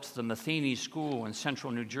 built the Matheny School in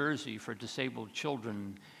central New Jersey for disabled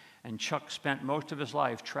children. And Chuck spent most of his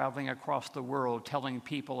life traveling across the world telling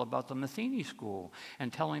people about the Matheny School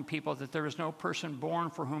and telling people that there is no person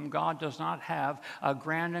born for whom God does not have a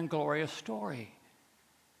grand and glorious story.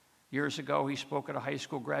 Years ago, he spoke at a high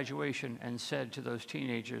school graduation and said to those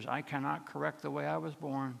teenagers, "I cannot correct the way I was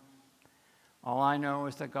born. All I know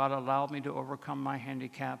is that God allowed me to overcome my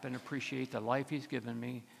handicap and appreciate the life he's given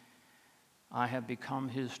me. I have become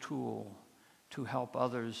his tool to help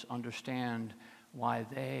others understand why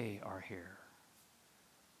they are here.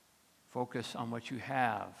 Focus on what you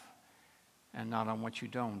have and not on what you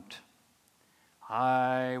don't."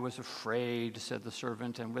 "I was afraid," said the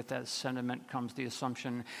servant, and with that sentiment comes the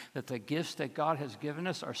assumption that the gifts that God has given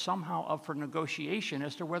us are somehow up for negotiation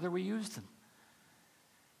as to whether we use them,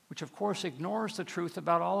 which of course ignores the truth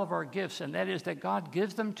about all of our gifts, and that is that God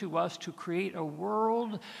gives them to us to create a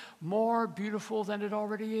world more beautiful than it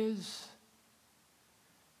already is.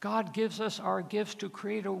 God gives us our gifts to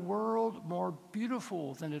create a world more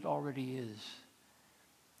beautiful than it already is.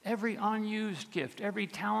 Every unused gift, every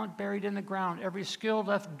talent buried in the ground, every skill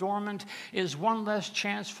left dormant is one less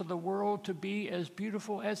chance for the world to be as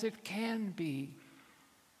beautiful as it can be.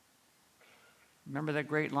 Remember that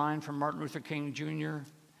great line from Martin Luther King Jr.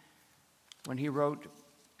 when he wrote,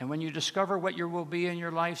 "And when you discover what you will be in your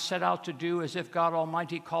life, set out to do as if God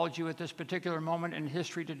Almighty called you at this particular moment in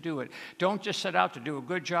history to do it. Don't just set out to do a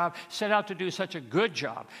good job. Set out to do such a good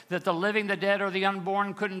job that the living, the dead, or the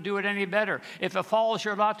unborn couldn't do it any better. If it falls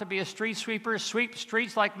your lot to be a street sweeper, sweep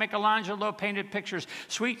streets like Michelangelo painted pictures.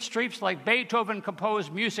 Sweep streets like Beethoven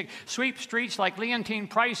composed music. Sweep streets like Leontine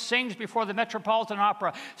Price sings before the Metropolitan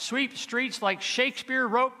Opera. Sweep streets like Shakespeare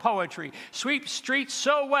wrote poetry. Sweep streets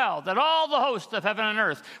so well that all the hosts of heaven and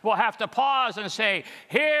earth will have to pause and say,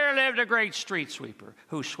 'Here lived a great street sweeper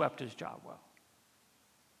who swept his job well.'"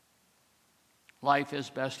 Life is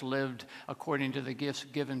best lived according to the gifts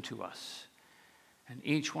given to us. And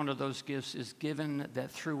each one of those gifts is given that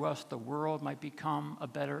through us the world might become a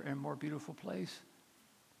better and more beautiful place.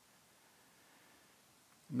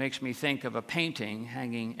 It makes me think of a painting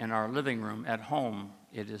hanging in our living room at home.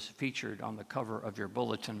 It is featured on the cover of your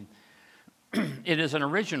bulletin. It is an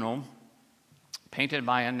original painted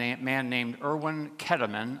by a man named Erwin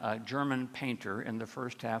Kettemann, a German painter in the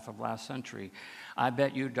first half of last century. I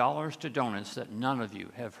bet you dollars to donuts that none of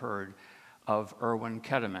you have heard of Erwin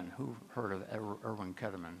Kettemann. Who heard of Erwin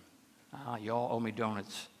Kettemann? You all owe me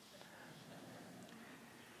donuts.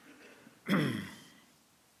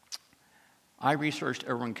 I researched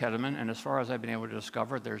Erwin Kettemann, and as far as I've been able to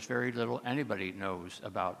discover, there's very little anybody knows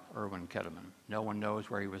about Erwin Kettemann. No one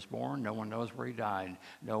knows where he was born. No one knows where he died.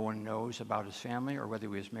 No one knows about his family or whether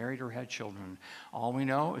he was married or had children. All we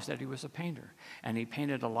know is that he was a painter, and he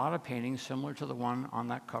painted a lot of paintings similar to the one on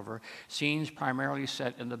that cover, scenes primarily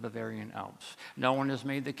set in the Bavarian Alps. No one has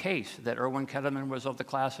made the case that Erwin Kettemann was of the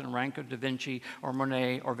class and rank of Da Vinci or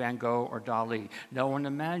Monet or Van Gogh or Dali. No one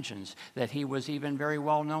imagines that he was even very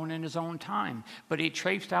well known in his own time. But he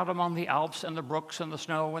traipsed out among the Alps and the brooks and the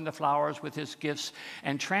snow and the flowers with his gifts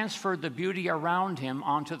and transferred the beauty around him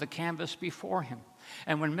onto the canvas before him.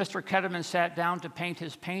 And when Mr. Ketterman sat down to paint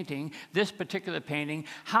his painting, this particular painting,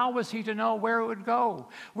 how was he to know where it would go?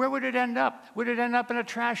 Where would it end up? Would it end up in a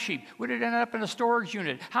trash heap? Would it end up in a storage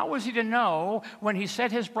unit? How was he to know when he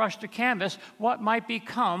set his brush to canvas what might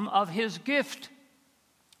become of his gift?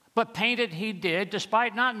 But paint it he did,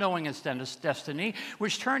 despite not knowing his destiny,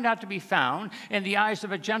 which turned out to be found in the eyes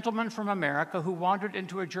of a gentleman from America who wandered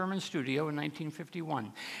into a German studio in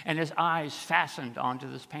 1951. And his eyes fastened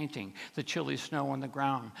onto this painting: the chilly snow on the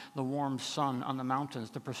ground, the warm sun on the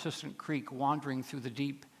mountains, the persistent creek wandering through the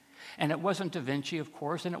deep. And it wasn't Da Vinci, of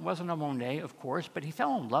course, and it wasn't a Monet, of course, but he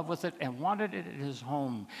fell in love with it and wanted it at his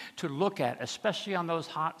home to look at, especially on those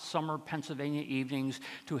hot summer Pennsylvania evenings,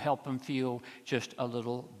 to help him feel just a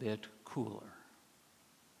little bit cooler.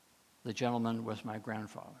 The gentleman was my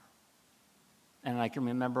grandfather. And I can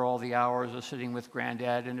remember all the hours of sitting with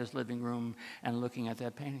Granddad in his living room and looking at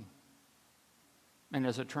that painting. And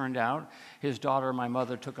as it turned out, his daughter, my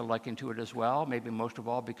mother, took a liking to it as well, maybe most of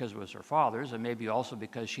all because it was her father's, and maybe also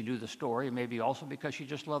because she knew the story, and maybe also because she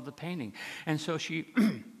just loved the painting. And so she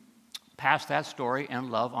passed that story and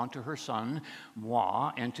love onto her son,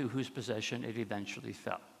 Moi, into whose possession it eventually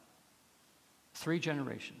fell. 3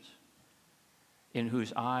 generations in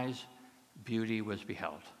whose eyes beauty was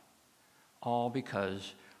beheld, all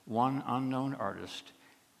because one unknown artist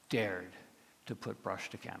dared to put brush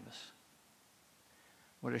to canvas.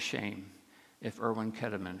 What a shame if Erwin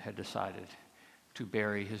Ketterman had decided to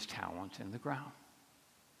bury his talent in the ground.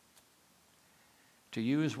 To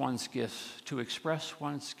use one's gifts, to express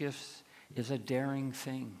one's gifts, is a daring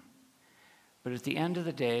thing. But at the end of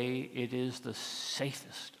the day, it is the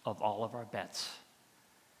safest of all of our bets.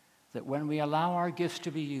 That when we allow our gifts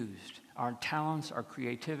to be used, our talents, our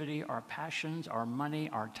creativity, our passions, our money,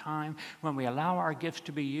 our time, when we allow our gifts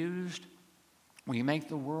to be used, we make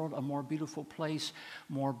the world a more beautiful place,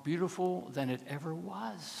 more beautiful than it ever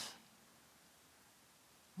was.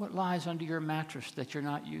 What lies under your mattress that you're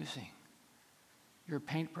not using? Your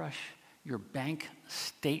paintbrush, your bank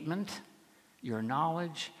statement, your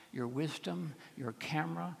knowledge, your wisdom, your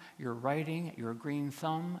camera, your writing, your green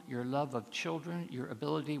thumb, your love of children, your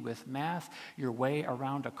ability with math, your way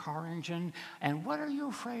around a car engine. And what are you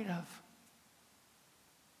afraid of?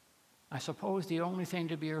 I suppose the only thing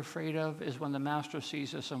to be afraid of is when the master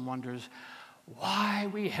sees us and wonders why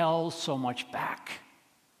we held so much back.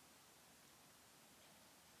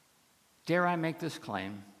 Dare I make this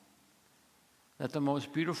claim that the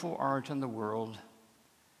most beautiful art in the world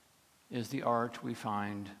is the art we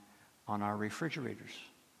find on our refrigerators.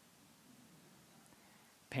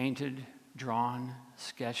 Painted, drawn,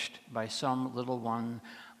 sketched by some little one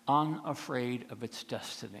unafraid of its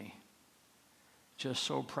destiny. Just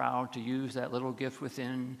so proud to use that little gift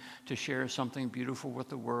within to share something beautiful with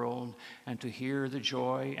the world and to hear the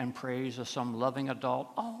joy and praise of some loving adult.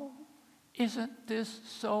 Oh, isn't this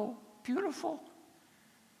so beautiful?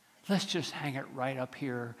 Let's just hang it right up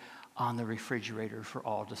here on the refrigerator for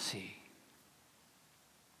all to see.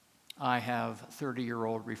 I have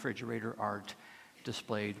 30-year-old refrigerator art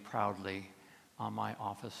displayed proudly on my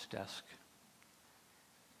office desk.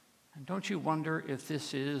 And don't you wonder if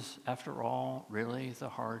this is, after all, really the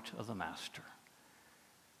heart of the Master,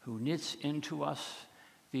 who knits into us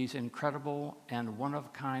these incredible and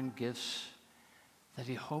one-of-a-kind gifts that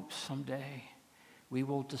he hopes someday we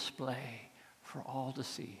will display for all to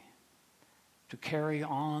see, to carry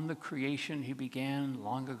on the creation he began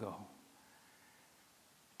long ago,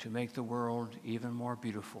 to make the world even more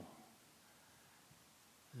beautiful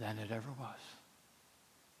than it ever was.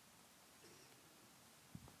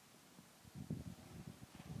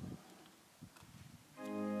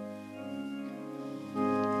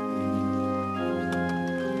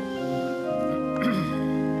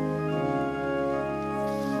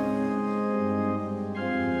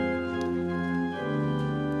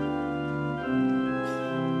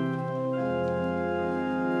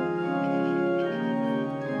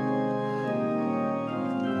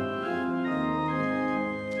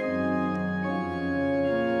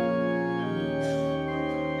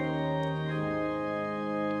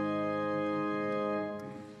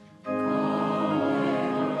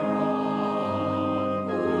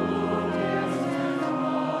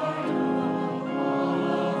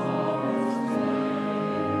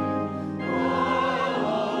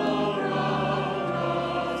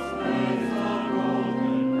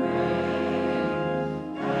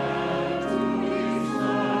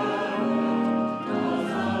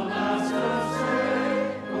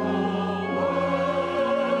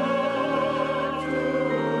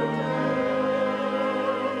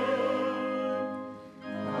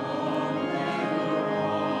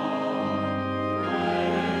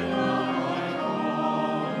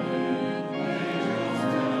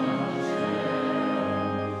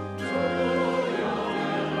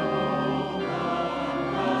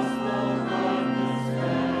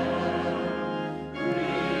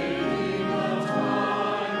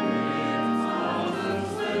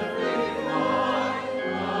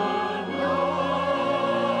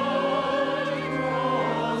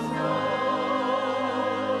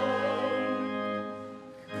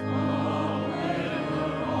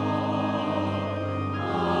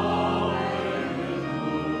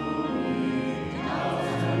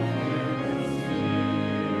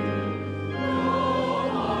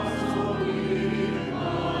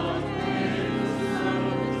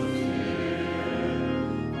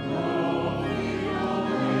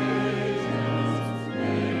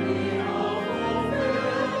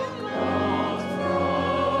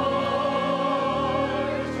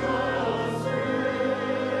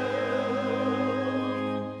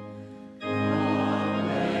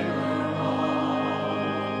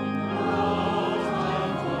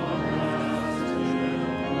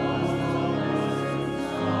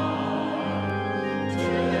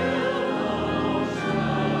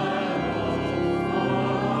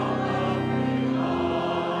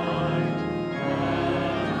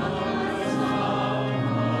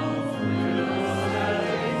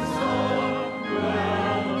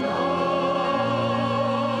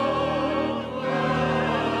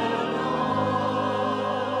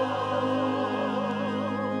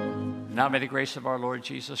 Now may the grace of our Lord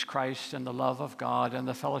Jesus Christ and the love of God and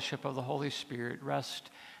the fellowship of the Holy Spirit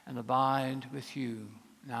rest and abide with you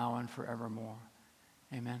now and forevermore.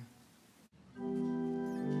 Amen.